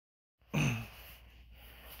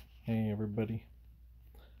Hey everybody.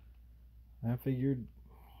 I figured,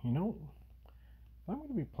 if I'm going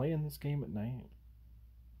to be playing this game at night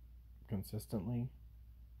consistently,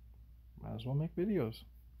 might as well make videos.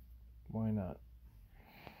 Why not?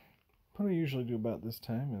 What I usually do about this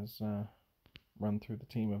time is run through the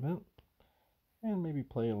team event and maybe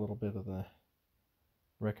play a little bit of the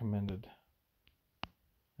recommended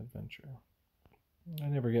adventure. I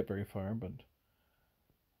never get very far, but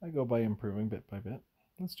I go by improving bit by bit.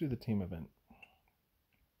 Let's do the team event.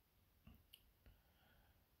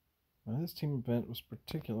 Now, this team event was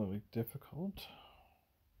particularly difficult.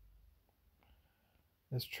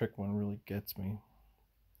 This trick one really gets me.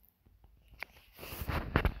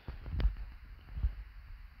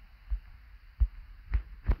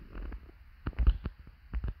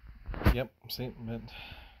 Yep, see, but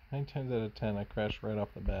 9 times out of 10 I crash right off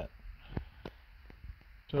the bat.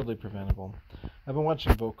 Totally preventable. I've been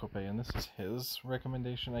watching Vocope, and this is his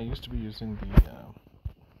recommendation. I used to be using the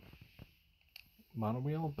mono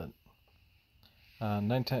wheel, but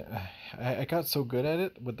I got so good at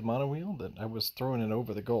it with the mono wheel that I was throwing it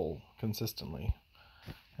over the goal consistently.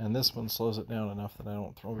 And this one slows it down enough that I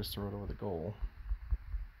don't always throw it over the goal.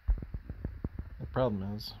 The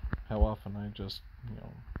problem is how often I just,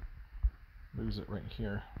 lose it right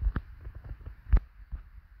here.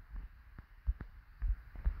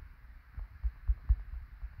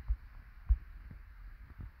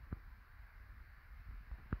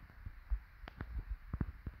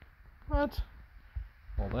 What?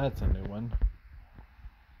 Well, that's a new one.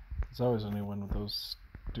 There's always a new one with those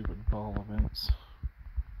stupid ball events.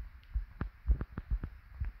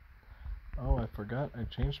 Oh, I forgot I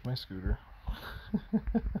changed my scooter.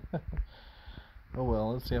 Oh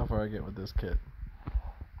well, let's see how far I get with this kit.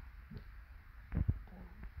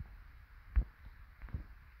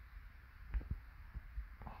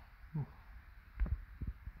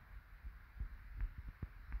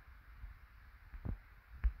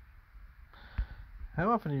 How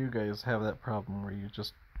often do you guys have that problem where you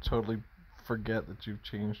just totally forget that you've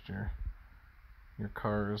changed your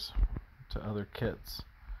cars to other kits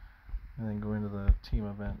and then go into the team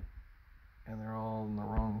event and they're all in the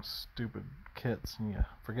wrong stupid kits and you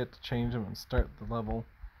forget to change them and start the level,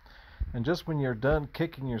 and just when you're done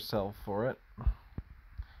kicking yourself for it,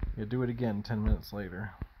 you do it again 10 minutes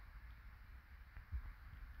later.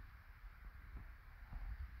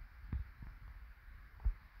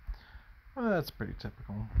 Well, that's pretty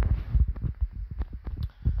typical.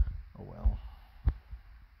 Oh well.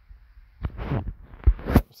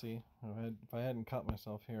 See, if I hadn't caught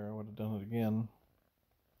myself here, I would have done it again.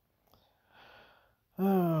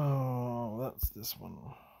 Oh, that's this one.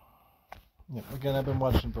 Yep, again, I've been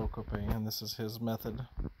watching Vocope, and this is his method.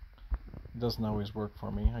 It doesn't always work for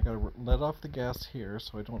me. I gotta let off the gas here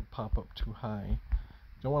so I don't pop up too high.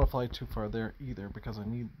 Don't want to fly too far there either because I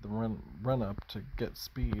need the run up to get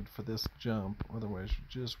speed for this jump, otherwise you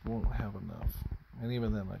just won't have enough. And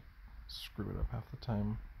even then I screw it up half the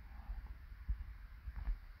time.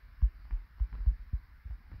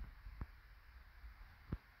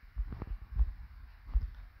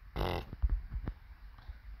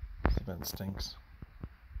 This event stinks.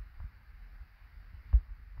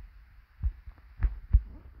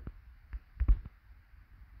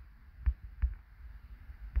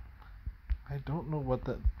 I don't know what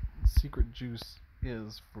that secret juice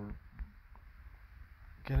is for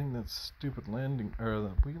getting that stupid landing or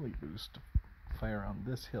the wheelie boost to fire on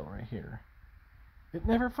this hill right here. It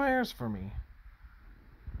never fires for me.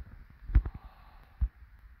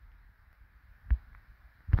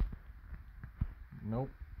 Nope.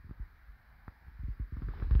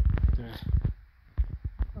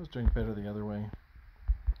 I was doing better the other way.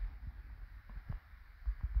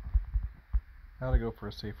 Gotta go for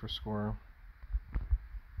a safer score.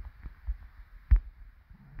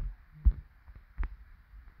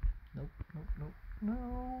 Nope, nope, nope,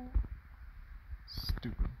 no.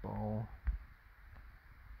 Stupid ball.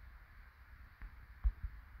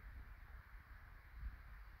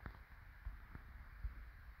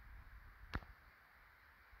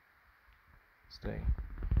 Stay.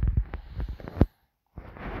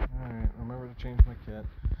 Alright, remember to change my kit.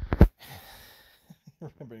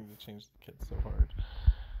 Remembering to change the kit so hard.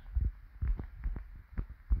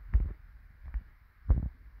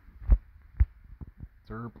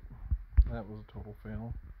 Derp. That was a total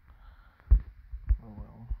fail. Oh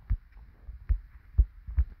well.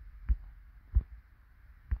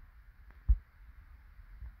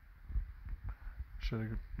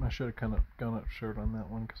 I should have kind of gone up short on that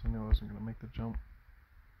one because I knew I wasn't going to make the jump.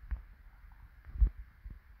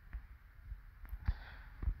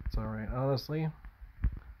 It's alright. Honestly,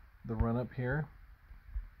 the run up here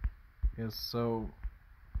is so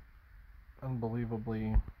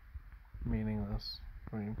unbelievably meaningless.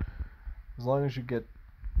 I mean, as long as you get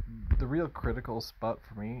the real critical spot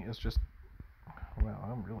for me is just, wow,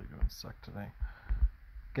 I'm really doing suck today.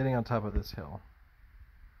 Getting on top of this hill.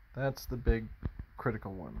 That's the big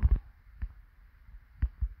critical one.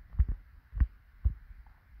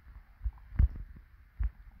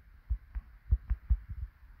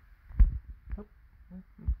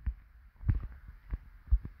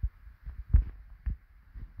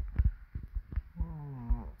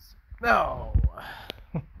 No!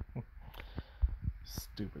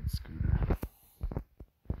 Stupid scooter.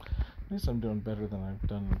 At least I'm doing better than I've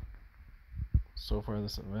done so far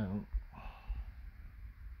this event.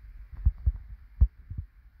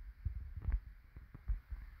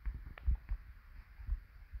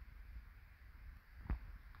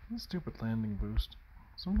 This stupid landing boost.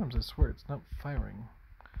 Sometimes I swear it's not firing.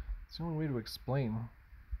 It's the only way to explain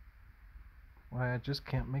why I just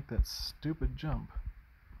can't make that stupid jump.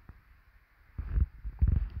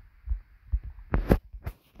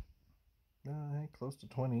 Hey, close to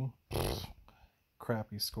 20.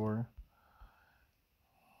 Crappy score.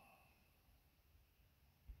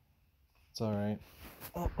 It's alright.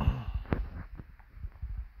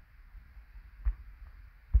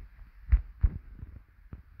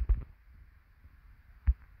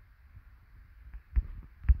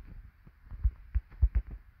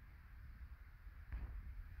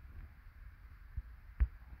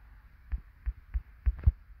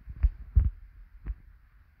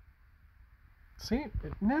 See,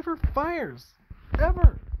 it never fires.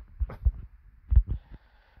 Ever. I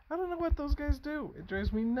don't know what those guys do. It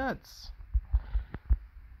drives me nuts.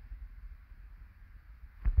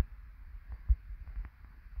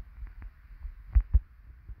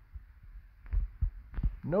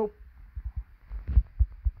 Nope.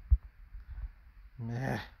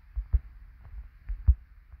 Meh.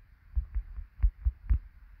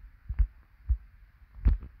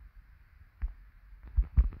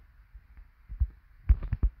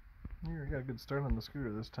 Here, I got a good start on the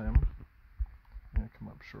scooter this time. I'm gonna come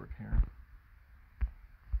up short here.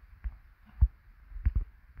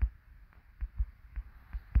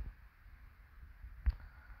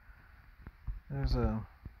 There's a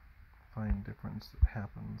fine difference that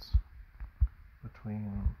happens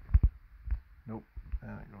between, nope, that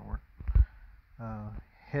ain't gonna work,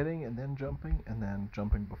 hitting and then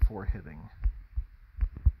jumping before hitting.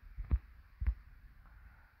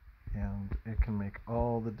 And it can make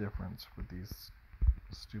all the difference with these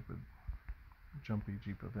stupid jumpy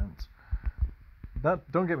Jeep events.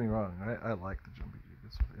 Don't get me wrong, I like the jumpy Jeep,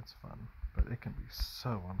 it's fun, but it can be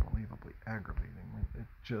so unbelievably aggravating. It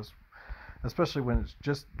just, especially when it's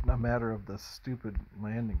just a matter of the stupid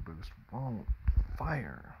landing boost won't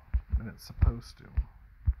fire when it's supposed to.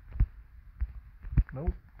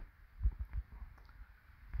 Nope.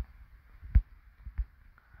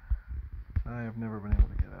 I have never been able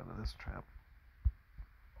to get out of this trap.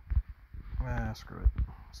 Screw it.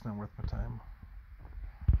 It's not worth my time.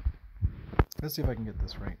 Let's see if I can get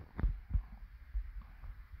this right.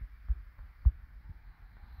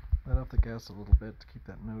 Let off the gas a little bit to keep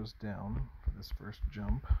that nose down for this first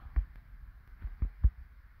jump.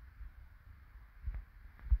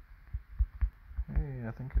 Hey,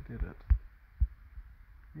 I think I did it.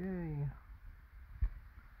 Yay!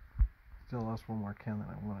 Still lost one more can than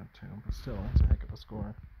I wanted to, but still, that's a heck of a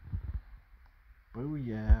score.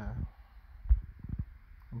 Booyah!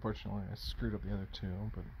 Unfortunately, I screwed up the other two,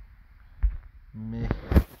 but meh.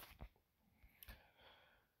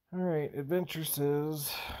 Alright, adventure says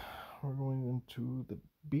we're going into the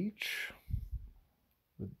beach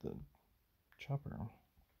with the chopper. I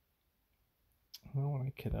don't want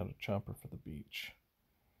to kit out a chopper for the beach.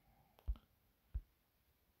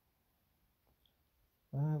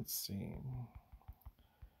 Let's see.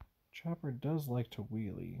 Chopper does like to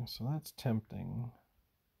wheelie, so that's tempting.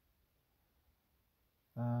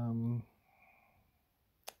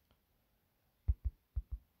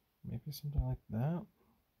 Maybe something like that.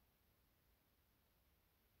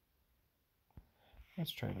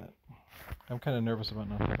 Let's try that. I'm kind of nervous about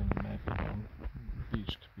not having the magnet on. The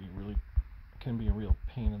beach can be a real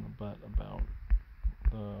pain in the butt about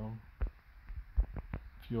the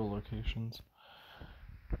fuel locations.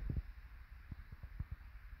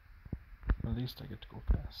 At least I get to go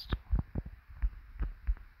fast.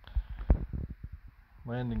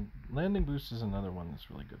 Landing boost is another one that's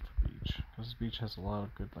really good for beach, because this beach has a lot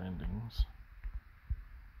of good landings.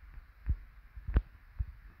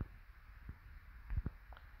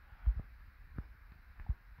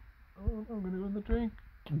 Oh, I'm gonna go in the drink.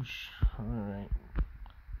 Alright.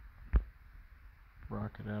 Wrong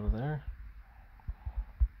rocket out of there.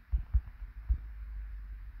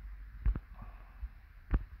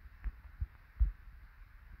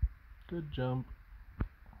 Good jump.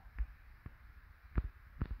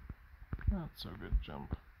 Not so good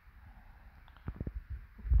jump.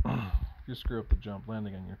 If you screw up the jump,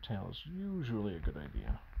 landing on your tail is usually a good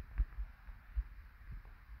idea.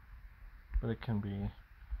 But it can be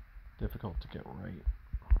difficult to get right.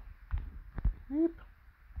 Beep.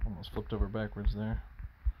 Almost flipped over backwards there.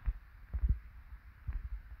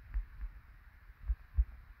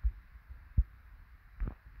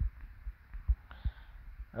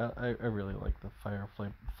 I really like the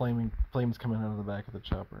flames coming out of the back of the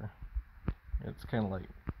chopper. It's kind of like,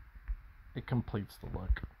 it completes the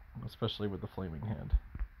look, especially with the flaming head.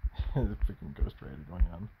 The freaking Ghost Rider going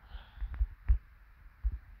on.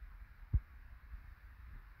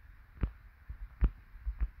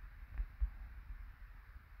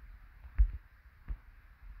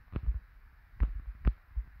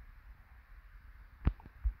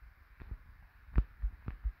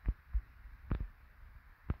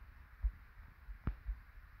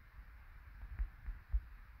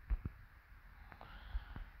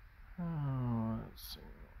 Let's see.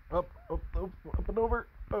 Up and over.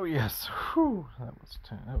 Oh yes. Whew. That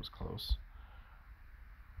was close.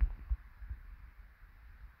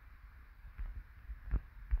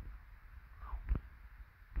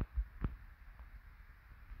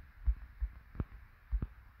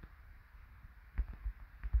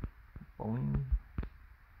 Boing.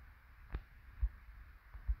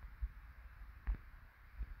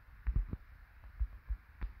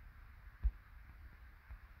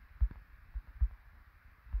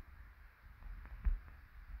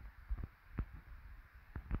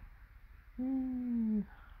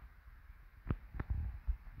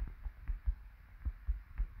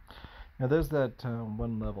 Now there's that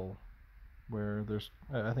one level where there's,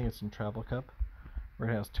 I think it's in Travel Cup, where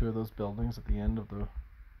it has two of those buildings at the end of the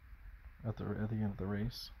end of the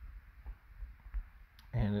race,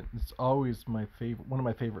 and it's always one of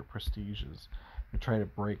my favorite prestiges to try to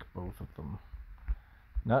break both of them.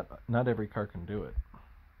 Not every car can do it.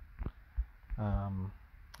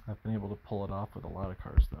 I've been able to pull it off with a lot of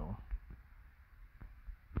cars though.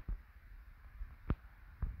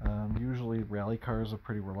 Usually rally car is a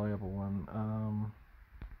pretty reliable one. I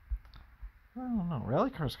don't know. Rally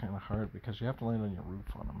car is kind of hard because you have to land on your roof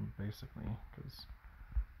on them, basically. Because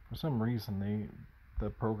for some reason the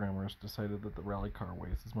programmers decided that the rally car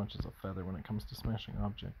weighs as much as a feather when it comes to smashing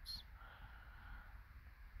objects.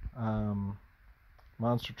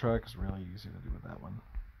 Monster truck is really easy to do with that one.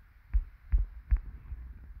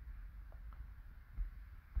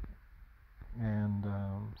 And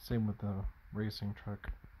same with the racing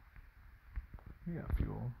truck. We got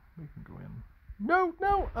fuel. We can go in. No!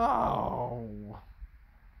 Oh!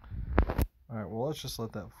 Alright, well, let's just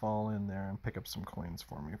let that fall in there and pick up some coins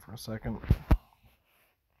for me for a second.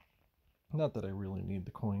 Not that I really need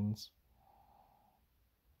the coins.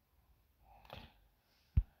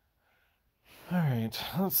 Alright,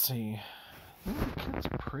 let's see. I think the kit's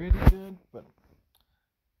pretty good, but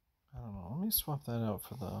I don't know. Let me swap that out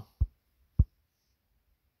for the...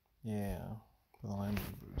 Yeah, for the landing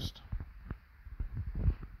boost.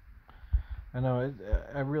 I know,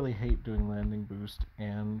 I really hate doing landing boost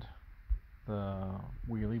and the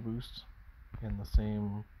wheelie boost in the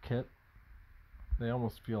same kit. They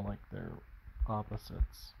almost feel like they're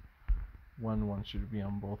opposites. One wants you to be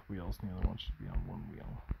on both wheels and the other wants you to be on one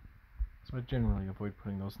wheel. So I generally avoid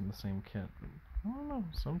putting those in the same kit. But I don't know,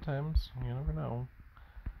 sometimes, you never know.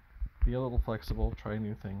 Be a little flexible, try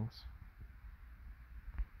new things.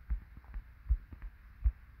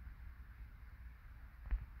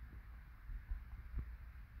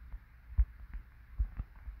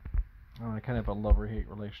 I kind of have a love-or-hate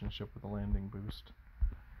relationship with the landing boost.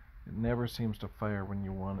 It never seems to fire when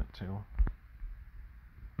you want it to.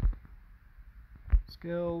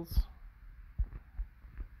 Skills.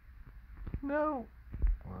 No.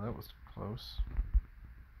 Well, that was close.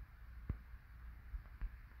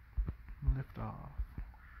 Lift off.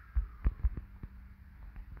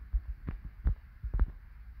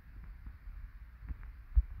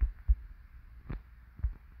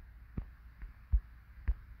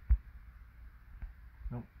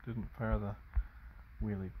 Nope, didn't fire the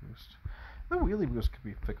wheelie boost. The wheelie boost could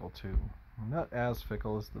be fickle too. Not as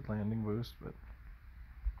fickle as the landing boost, but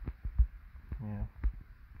yeah.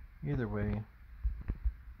 Either way.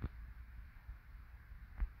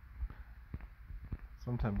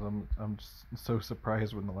 Sometimes I'm just so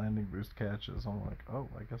surprised when the landing boost catches. I'm like, oh,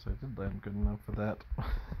 I guess I did land good enough for that.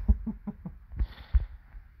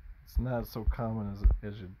 It's not so common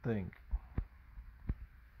as you'd think.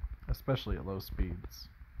 especially at low speeds.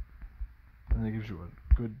 And it gives you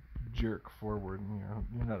a good jerk forward, and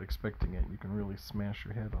you're not expecting it. You can really smash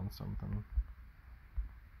your head on something.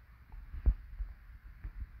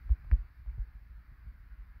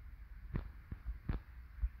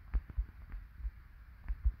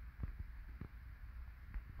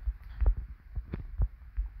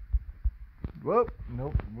 Whoop!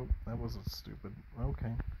 Nope. Whoop. That was stupid.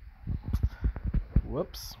 Okay.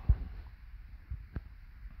 Whoops.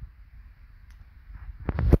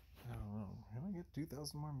 I don't know. Can I get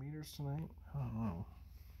 2,000 more meters tonight? I don't know.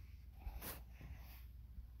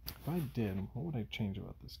 If I did, what would I change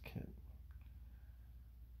about this kit?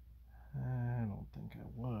 I don't think I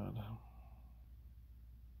would.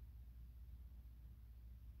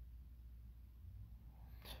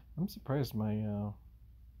 I'm surprised my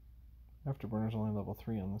afterburner's only level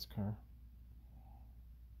 3 on this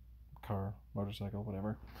car, motorcycle,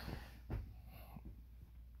 whatever.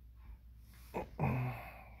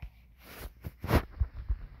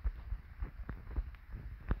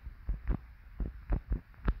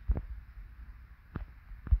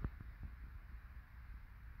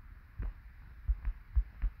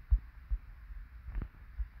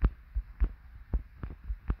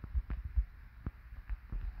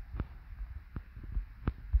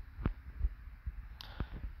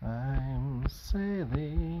 I'm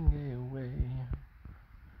sailing away.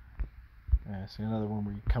 I see another one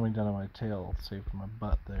where you're coming down on my tail, saved my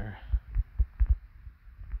butt there.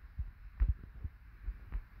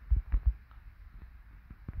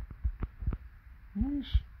 Yeesh.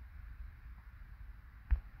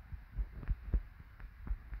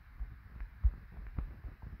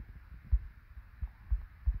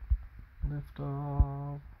 Lift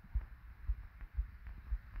off.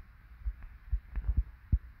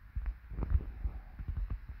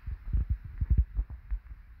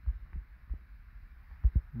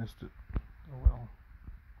 Missed it. Oh well.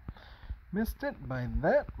 Missed it by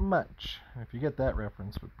that much. If you get that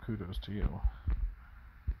reference, but kudos to you.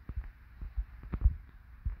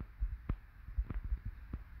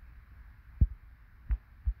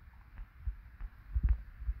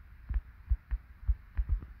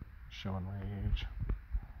 Showing my age.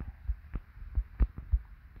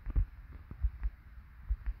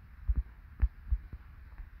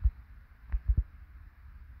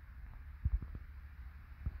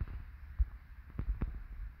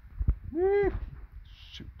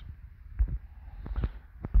 Shoot.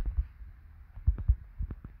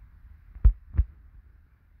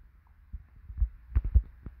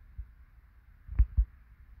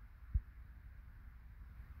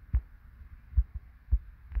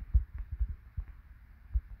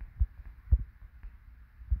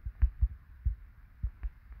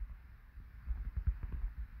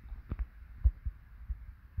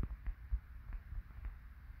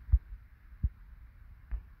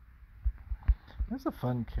 It's a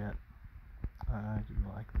fun kit. I do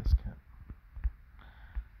like this kit.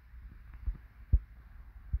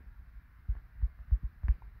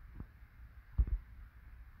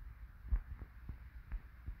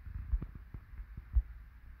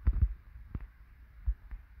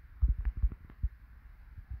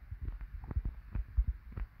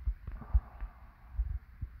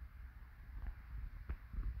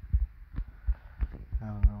 I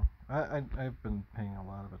don't know. I've been paying a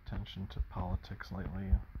lot of attention to politics lately.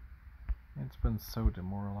 It's been so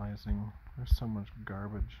demoralizing. There's so much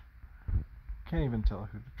garbage. Can't even tell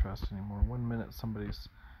who to trust anymore. One minute somebody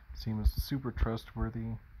seems super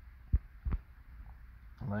trustworthy,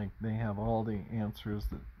 like they have all the answers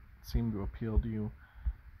that seem to appeal to you,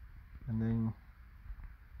 and then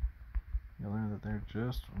you learn that they're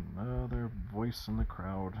just another voice in the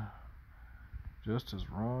crowd, just as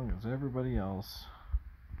wrong as everybody else.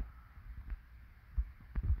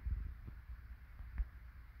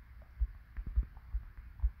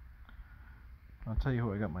 I'll tell you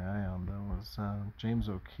who I got my eye on though was James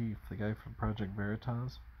O'Keefe, the guy from Project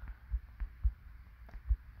Veritas.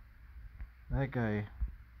 That guy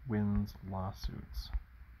wins lawsuits,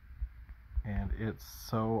 and it's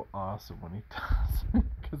so awesome when he does,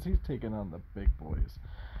 because he's taking on the big boys.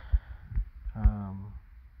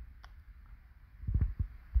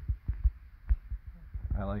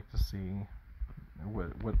 I like to see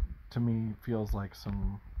what to me feels like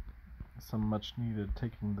some much needed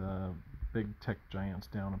taking the big tech giants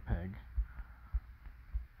down a peg.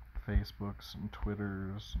 Facebooks and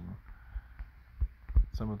Twitters and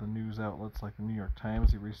some of the news outlets like the New York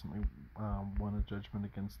Times. He recently won a judgment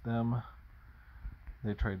against them.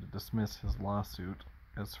 They tried to dismiss his lawsuit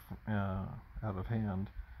as out of hand,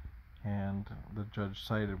 and the judge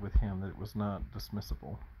sided with him that it was not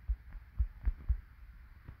dismissible.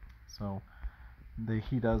 So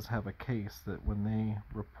he does have a case that when they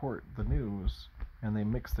report the news and they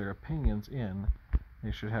mix their opinions in,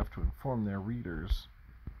 they should have to inform their readers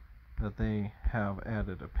that they have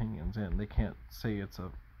added opinions in. They can't say it's a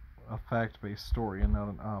fact-based story and not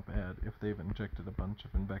an op-ed if they've injected a bunch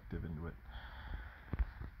of invective into it.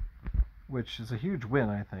 Which is a huge win,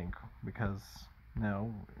 I think, because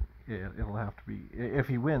now it'll have to be, if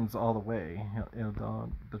he wins all the way,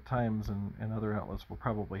 the Times and other outlets will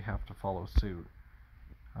probably have to follow suit.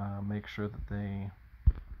 Make sure that they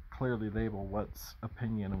clearly label what's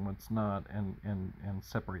opinion and what's not, and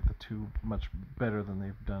separate the two much better than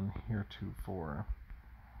they've done heretofore.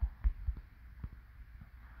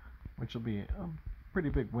 Which will be a pretty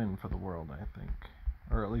big win for the world, I think.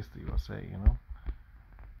 Or at least the USA, you know?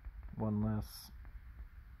 One less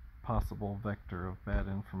possible vector of bad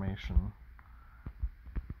information.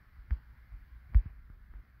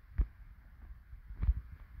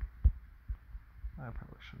 I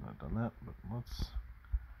probably shouldn't have done that, but let's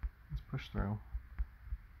push through.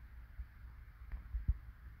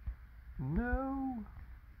 No!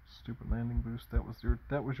 Stupid landing boost. That was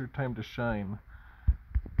your time to shine.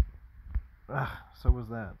 Ah, so was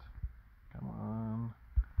that. Come on.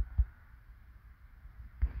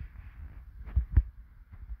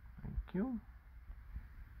 Thank you.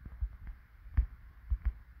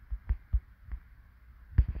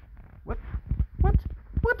 What?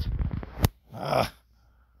 Ah!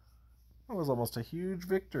 That was almost a huge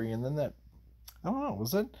victory, and then that, I don't know,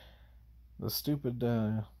 was it the stupid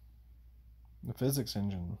the physics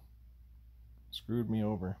engine screwed me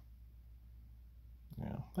over.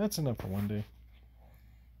 Yeah, that's enough for one day.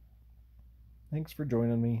 Thanks for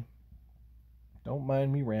joining me. Don't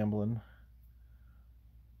mind me rambling.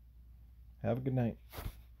 Have a good night.